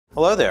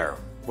Hello there,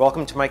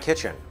 welcome to my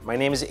kitchen. My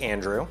name is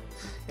Andrew,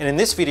 and in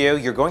this video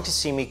you're going to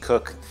see me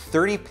cook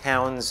 30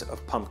 pounds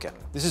of pumpkin.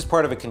 This is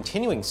part of a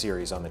continuing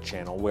series on the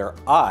channel where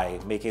I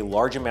make a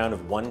large amount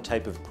of one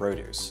type of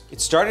produce. It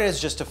started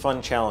as just a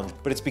fun challenge,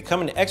 but it's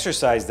become an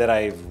exercise that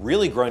I've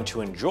really grown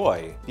to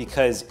enjoy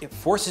because it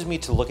forces me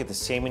to look at the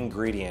same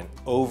ingredient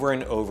over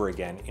and over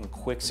again in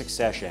quick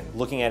succession,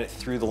 looking at it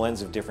through the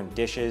lens of different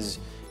dishes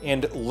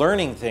and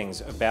learning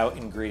things about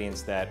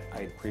ingredients that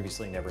I had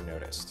previously never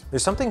noticed.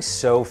 There's something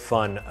so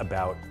fun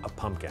about a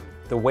pumpkin.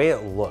 The way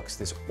it looks,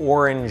 this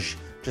orange,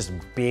 just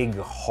big,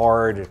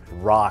 hard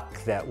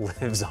rock that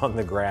lives on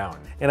the ground.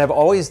 And I've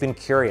always been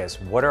curious,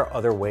 what are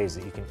other ways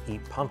that you can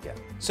eat pumpkin?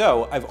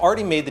 So I've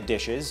already made the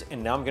dishes,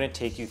 and now I'm gonna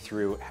take you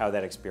through how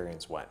that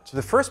experience went. So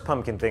the first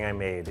pumpkin thing I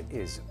made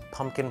is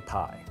pumpkin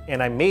pie.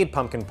 And I made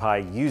pumpkin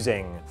pie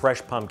using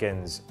fresh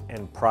pumpkins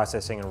and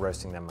processing and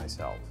roasting them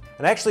myself.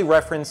 And I actually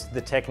referenced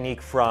the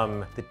technique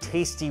from the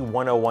Tasty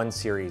 101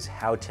 series,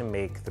 How to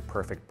Make the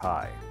Perfect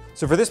Pie.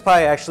 So for this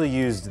pie, I actually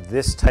used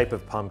this type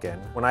of pumpkin.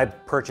 When I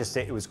purchased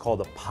it, it was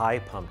called a pie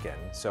pumpkin,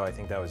 so I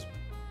think that was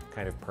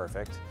kind of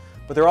perfect.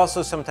 But they're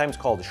also sometimes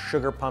called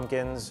sugar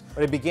pumpkins.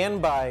 But I began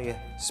by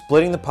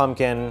splitting the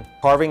pumpkin,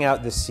 carving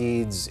out the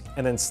seeds,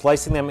 and then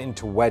slicing them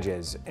into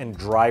wedges and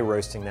dry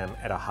roasting them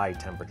at a high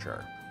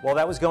temperature. While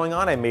that was going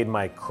on, I made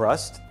my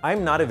crust.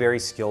 I'm not a very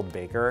skilled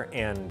baker,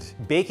 and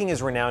baking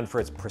is renowned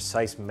for its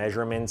precise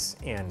measurements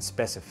and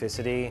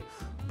specificity,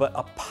 but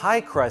a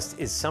pie crust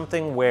is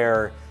something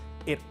where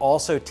it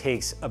also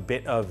takes a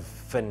bit of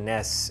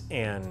finesse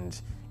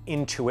and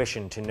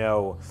intuition to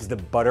know, is the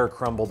butter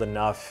crumbled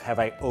enough? Have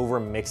I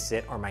overmixed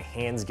it? Are my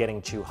hands getting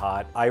too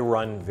hot? I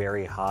run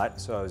very hot,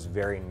 so I was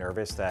very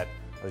nervous that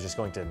I was just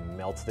going to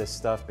melt this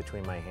stuff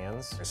between my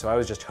hands. So I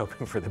was just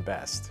hoping for the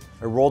best.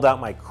 I rolled out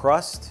my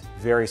crust,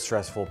 very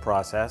stressful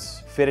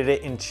process, fitted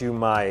it into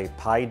my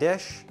pie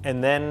dish,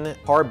 and then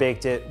par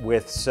baked it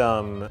with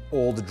some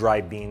old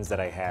dry beans that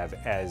I have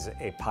as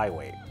a pie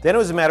weight. Then it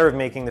was a matter of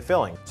making the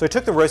filling. So I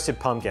took the roasted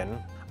pumpkin.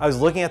 I was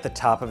looking at the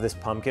top of this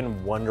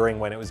pumpkin, wondering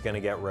when it was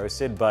gonna get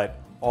roasted, but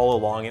all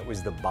along it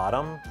was the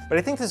bottom. But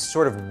I think this is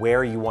sort of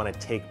where you wanna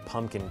take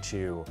pumpkin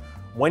to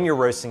when you're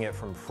roasting it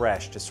from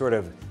fresh, to sort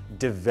of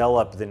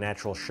develop the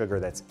natural sugar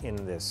that's in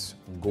this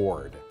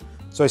gourd.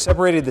 So I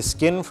separated the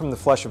skin from the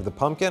flesh of the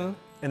pumpkin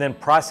and then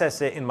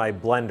processed it in my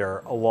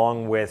blender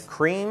along with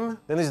cream.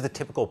 Then there's the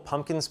typical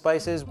pumpkin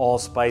spices,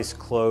 allspice,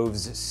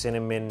 cloves,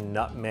 cinnamon,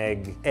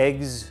 nutmeg,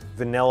 eggs,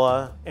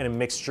 vanilla, and a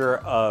mixture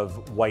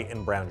of white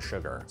and brown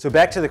sugar. So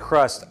back to the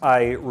crust,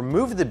 I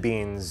removed the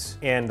beans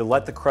and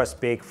let the crust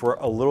bake for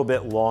a little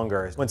bit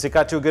longer. Once it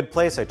got to a good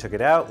place, I took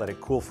it out, let it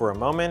cool for a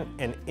moment,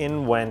 and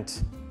in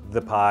went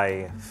the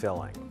pie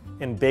filling.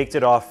 And baked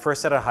it off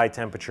first at a high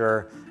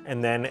temperature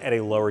and then at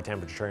a lower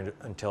temperature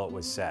until it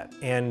was set.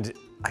 And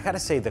I gotta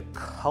say, the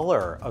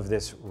color of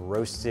this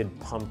roasted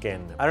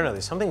pumpkin, I don't know,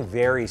 there's something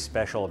very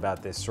special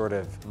about this sort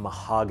of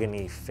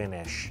mahogany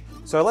finish.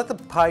 So I let the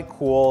pie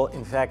cool,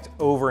 in fact,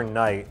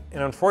 overnight,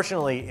 and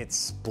unfortunately it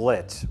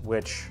split,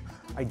 which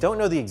I don't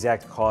know the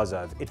exact cause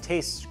of. It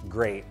tastes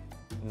great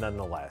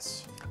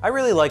nonetheless. I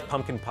really like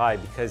pumpkin pie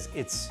because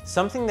it's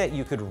something that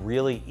you could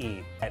really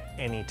eat at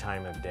any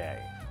time of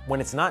day. When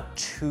it's not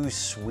too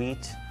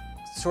sweet,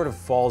 it sort of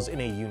falls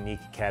in a unique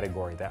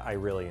category that I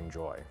really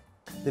enjoy.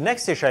 The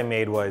next dish I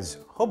made was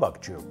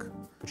Hobakjuk,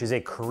 which is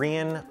a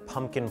Korean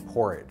pumpkin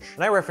porridge.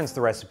 And I referenced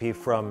the recipe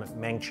from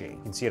Mangchi.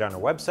 You can see it on her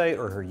website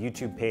or her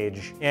YouTube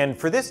page. And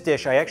for this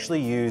dish, I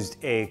actually used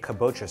a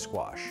kabocha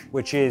squash,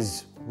 which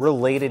is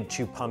related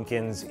to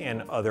pumpkins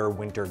and other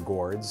winter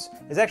gourds.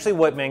 It's actually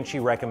what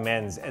Mangchi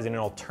recommends as an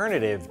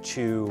alternative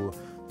to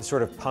the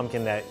sort of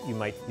pumpkin that you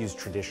might use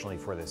traditionally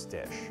for this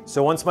dish.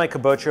 So once my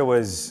kabocha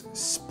was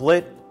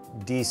split,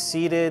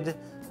 de-seeded,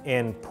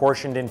 and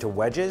portioned into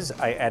wedges,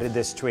 I added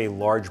this to a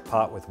large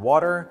pot with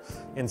water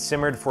and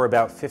simmered for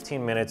about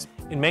 15 minutes.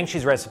 In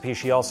Mangchi's recipe,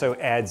 she also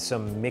adds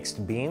some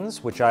mixed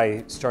beans, which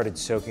I started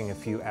soaking a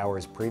few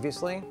hours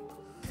previously.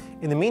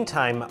 In the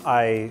meantime,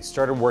 I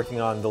started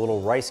working on the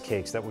little rice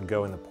cakes that would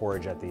go in the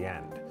porridge at the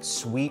end.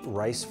 Sweet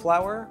rice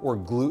flour, or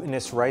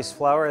glutinous rice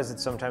flour as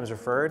it's sometimes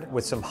referred,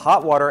 with some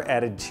hot water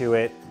added to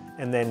it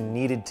and then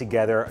kneaded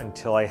together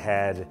until I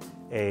had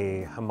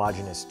a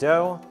homogeneous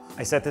dough.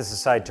 I set this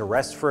aside to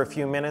rest for a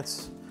few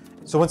minutes.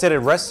 So once it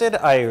had rested,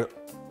 I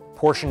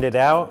portioned it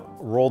out,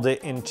 rolled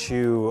it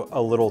into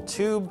a little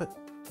tube,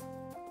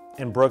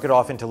 and broke it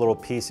off into little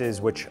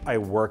pieces, which I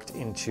worked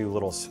into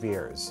little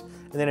spheres.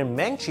 And then in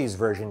Mangchi's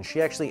version,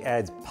 she actually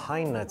adds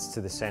pine nuts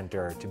to the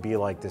center to be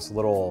like this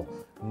little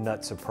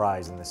nut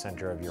surprise in the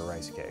center of your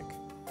rice cake.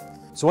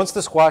 So once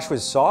the squash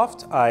was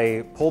soft,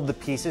 I pulled the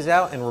pieces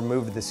out and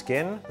removed the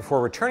skin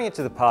before returning it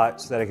to the pot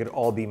so that it could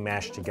all be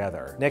mashed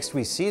together. Next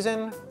we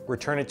season,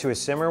 return it to a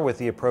simmer with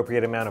the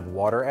appropriate amount of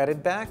water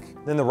added back.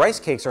 Then the rice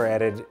cakes are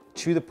added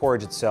to the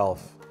porridge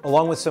itself,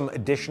 along with some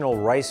additional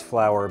rice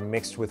flour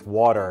mixed with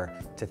water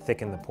to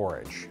thicken the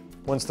porridge.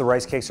 Once the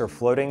rice cakes are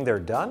floating, they're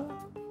done,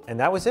 and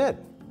that was it.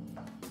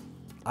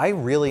 I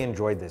really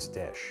enjoyed this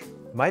dish.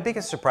 My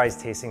biggest surprise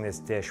tasting this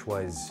dish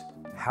was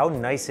how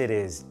nice it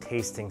is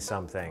tasting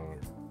something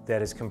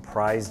that is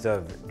comprised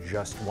of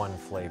just one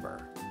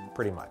flavor,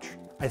 pretty much.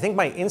 I think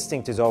my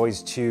instinct is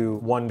always to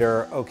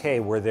wonder, okay,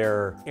 were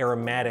there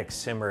aromatics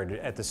simmered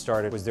at the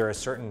start? Was there a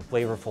certain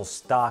flavorful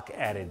stock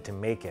added to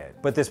make it?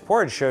 But this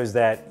porridge shows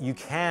that you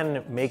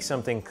can make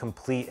something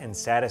complete and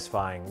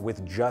satisfying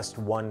with just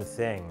one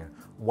thing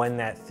when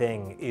that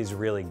thing is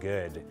really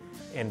good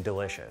and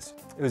delicious.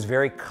 It was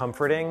very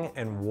comforting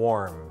and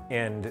warm,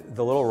 and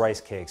the little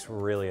rice cakes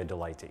were really a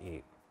delight to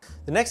eat.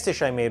 The next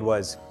dish I made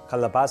was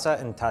Calabaza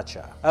and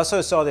Tacha. I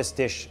also saw this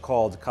dish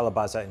called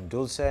Calabaza and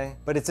Dulce,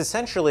 but it's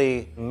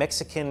essentially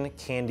Mexican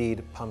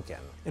candied pumpkin.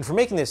 And for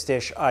making this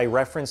dish, I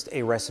referenced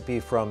a recipe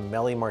from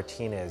Melly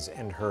Martinez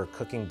and her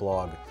cooking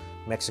blog,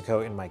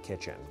 Mexico in My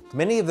Kitchen.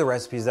 Many of the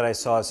recipes that I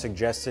saw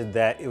suggested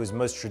that it was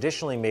most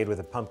traditionally made with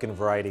a pumpkin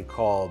variety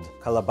called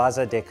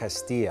Calabaza de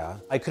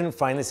Castilla. I couldn't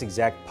find this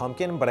exact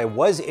pumpkin, but I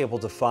was able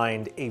to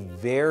find a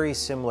very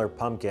similar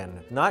pumpkin.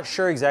 Not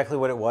sure exactly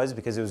what it was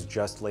because it was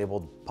just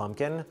labeled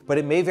pumpkin, but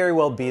it may very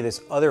well be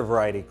this other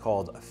variety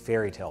called a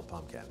fairy tale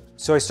pumpkin.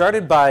 So I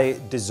started by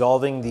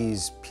dissolving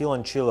these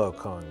piloncillo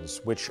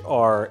cones, which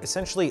are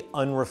essentially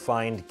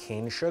unrefined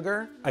cane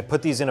sugar. I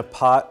put these in a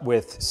pot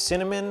with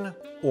cinnamon,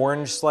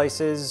 orange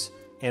slices,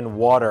 and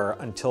water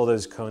until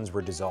those cones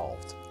were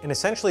dissolved. And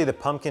essentially the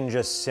pumpkin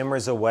just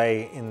simmers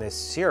away in this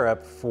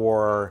syrup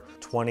for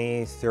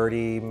 20,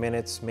 30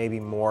 minutes, maybe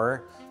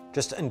more,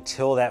 just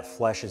until that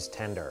flesh is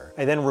tender.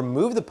 I then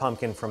removed the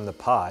pumpkin from the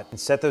pot and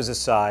set those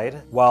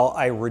aside while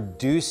I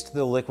reduced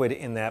the liquid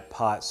in that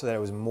pot so that it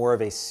was more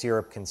of a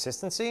syrup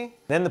consistency.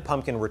 Then the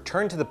pumpkin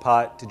returned to the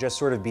pot to just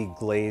sort of be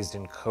glazed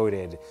and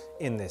coated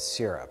in this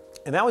syrup.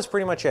 And that was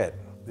pretty much it.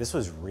 This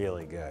was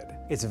really good.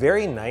 It's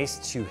very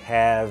nice to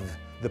have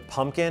the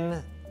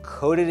pumpkin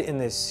coated in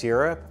this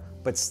syrup,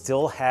 but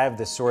still have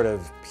the sort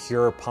of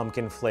pure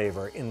pumpkin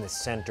flavor in the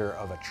center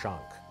of a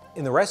chunk.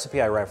 In the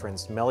recipe I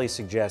referenced, Melly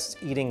suggests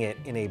eating it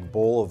in a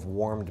bowl of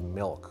warmed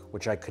milk,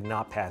 which I could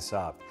not pass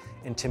up.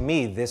 And to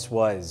me, this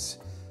was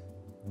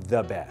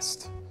the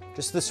best.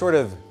 Just the sort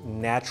of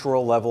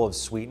natural level of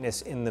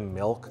sweetness in the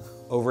milk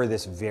over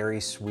this very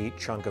sweet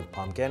chunk of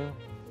pumpkin.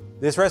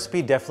 This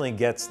recipe definitely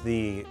gets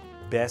the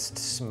best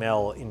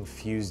smell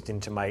infused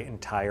into my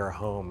entire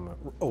home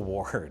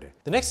award.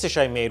 The next dish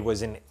I made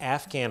was an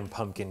Afghan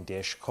pumpkin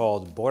dish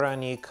called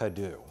Borani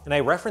Kadoo. And I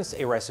referenced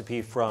a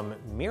recipe from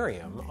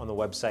Miriam on the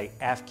website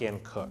Afghan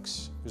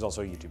Cooks, who's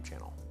also a YouTube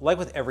channel. Like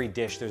with every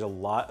dish, there's a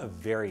lot of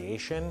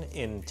variation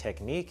in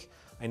technique.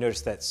 I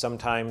noticed that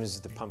sometimes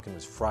the pumpkin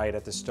was fried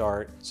at the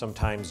start,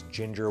 sometimes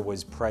ginger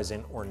was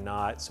present or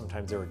not,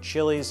 sometimes there were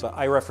chilies, but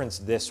I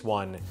referenced this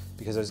one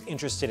because I was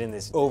interested in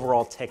this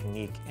overall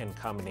technique and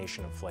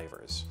combination of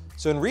flavors.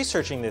 So in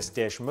researching this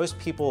dish, most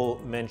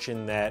people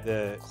mention that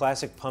the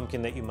classic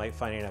pumpkin that you might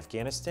find in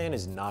Afghanistan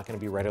is not going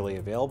to be readily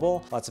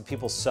available. Lots of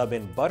people sub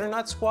in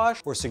butternut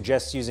squash or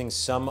suggest using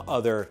some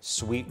other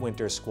sweet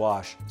winter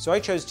squash. So I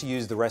chose to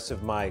use the rest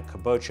of my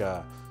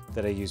kabocha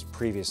that I used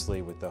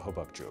previously with the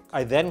Hobakjuk.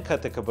 I then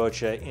cut the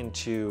kabocha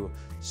into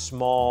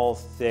small,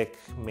 thick,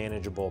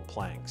 manageable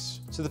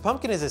planks. So the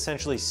pumpkin is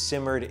essentially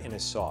simmered in a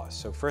sauce.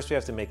 So first we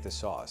have to make the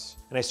sauce.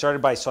 And I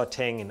started by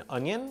sauteing an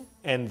onion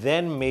and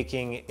then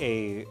making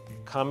a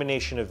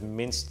combination of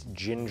minced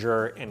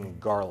ginger and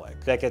garlic.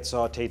 That gets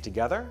sauteed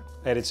together.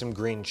 I added some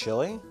green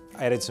chili.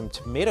 I added some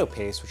tomato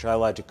paste, which I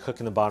allowed to cook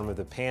in the bottom of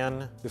the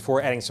pan,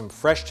 before adding some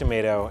fresh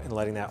tomato and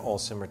letting that all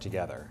simmer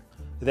together.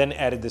 I then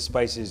added the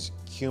spices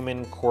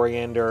cumin,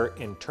 coriander,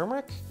 and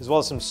turmeric, as well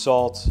as some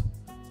salt,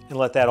 and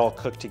let that all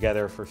cook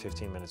together for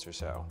 15 minutes or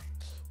so.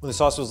 When the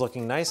sauce was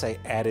looking nice, I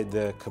added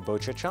the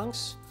kabocha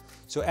chunks.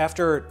 So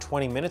after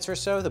 20 minutes or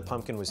so, the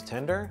pumpkin was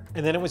tender,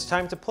 and then it was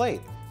time to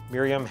plate.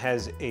 Miriam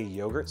has a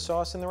yogurt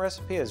sauce in the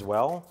recipe as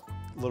well.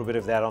 A little bit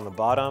of that on the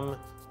bottom,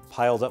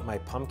 piled up my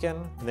pumpkin,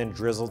 and then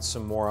drizzled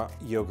some more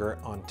yogurt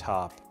on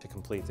top to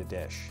complete the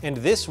dish. And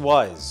this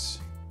was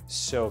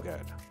so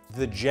good.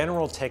 The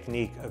general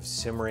technique of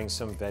simmering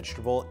some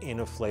vegetable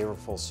in a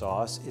flavorful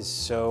sauce is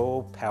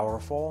so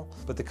powerful,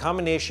 but the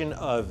combination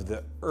of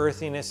the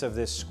earthiness of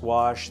this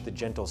squash, the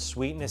gentle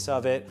sweetness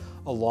of it,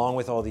 along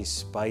with all these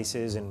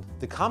spices, and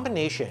the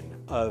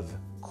combination of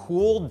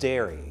cool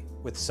dairy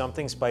with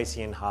something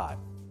spicy and hot,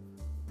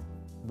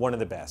 one of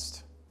the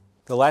best.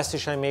 The last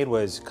dish I made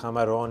was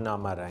Camarão na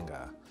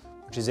Moranga,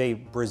 which is a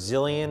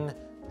Brazilian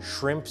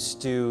shrimp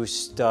stew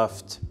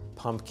stuffed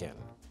pumpkin.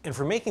 And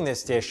for making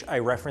this dish, I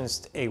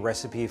referenced a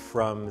recipe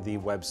from the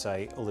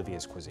website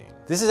Olivia's Cuisine.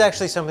 This is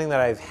actually something that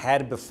I've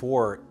had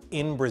before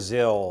in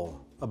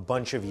Brazil a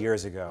bunch of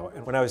years ago.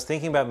 And when I was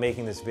thinking about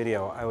making this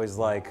video, I was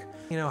like,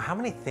 you know, how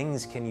many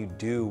things can you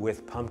do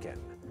with pumpkin?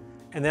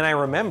 And then I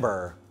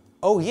remember,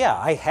 oh yeah,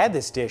 I had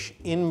this dish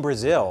in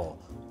Brazil.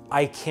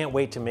 I can't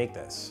wait to make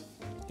this.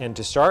 And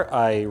to start,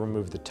 I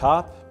removed the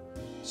top,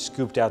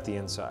 scooped out the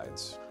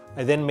insides.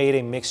 I then made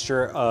a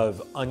mixture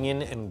of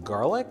onion and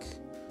garlic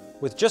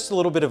with just a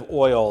little bit of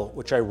oil,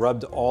 which I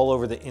rubbed all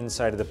over the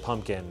inside of the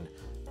pumpkin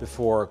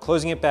before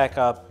closing it back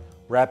up,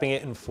 wrapping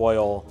it in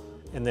foil,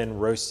 and then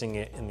roasting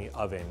it in the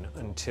oven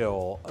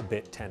until a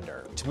bit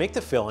tender. To make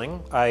the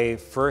filling, I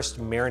first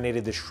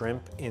marinated the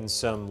shrimp in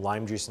some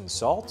lime juice and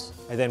salt.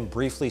 I then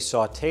briefly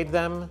sauteed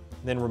them,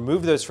 then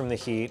removed those from the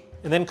heat,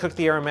 and then cooked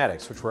the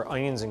aromatics, which were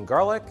onions and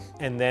garlic,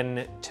 and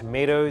then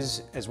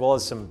tomatoes, as well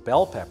as some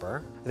bell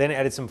pepper. I then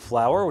added some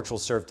flour, which will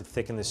serve to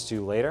thicken the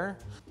stew later,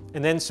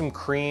 and then some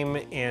cream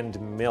and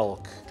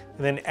milk,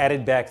 and then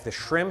added back the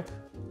shrimp,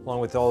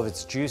 along with all of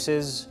its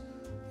juices,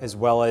 as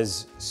well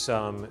as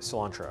some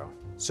cilantro.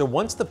 So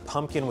once the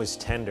pumpkin was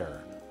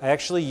tender, I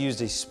actually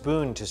used a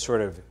spoon to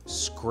sort of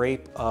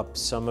scrape up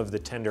some of the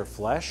tender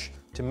flesh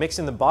to mix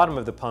in the bottom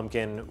of the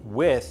pumpkin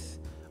with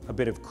a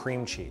bit of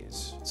cream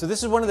cheese. So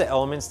this is one of the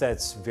elements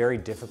that's very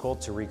difficult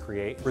to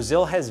recreate.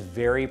 Brazil has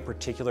very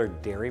particular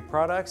dairy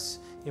products,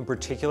 in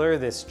particular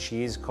this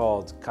cheese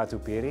called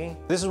catupiry.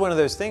 This is one of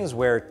those things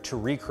where to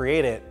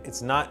recreate it,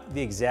 it's not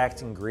the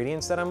exact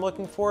ingredients that I'm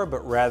looking for,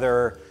 but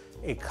rather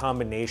a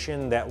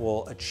combination that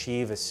will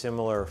achieve a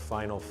similar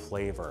final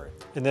flavor.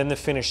 And then the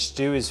finished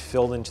stew is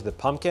filled into the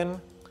pumpkin,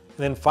 and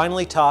then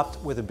finally topped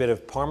with a bit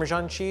of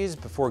Parmesan cheese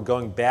before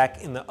going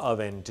back in the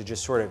oven to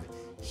just sort of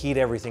heat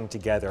everything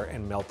together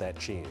and melt that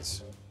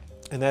cheese.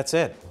 And that's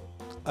it.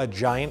 A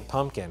giant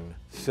pumpkin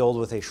filled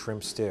with a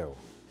shrimp stew.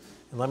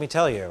 And let me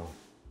tell you,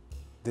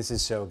 this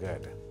is so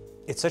good.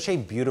 It's such a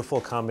beautiful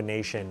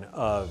combination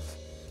of,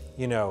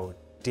 you know,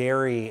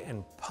 dairy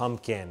and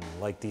pumpkin,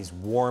 like these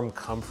warm,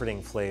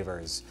 comforting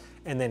flavors,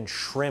 and then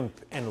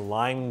shrimp and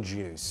lime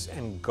juice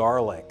and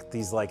garlic,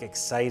 these like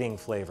exciting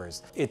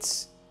flavors.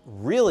 It's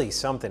really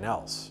something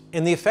else.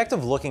 And the effect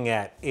of looking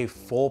at a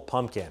full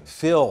pumpkin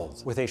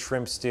filled with a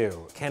shrimp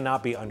stew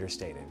cannot be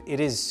understated. It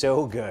is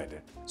so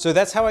good. So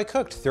that's how I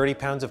cooked 30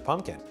 pounds of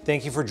pumpkin.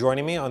 Thank you for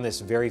joining me on this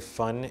very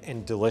fun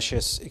and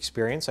delicious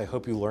experience. I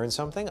hope you learned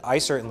something. I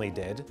certainly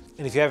did.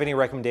 And if you have any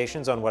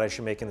recommendations on what I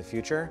should make in the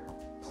future,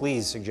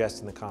 please suggest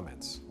in the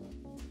comments.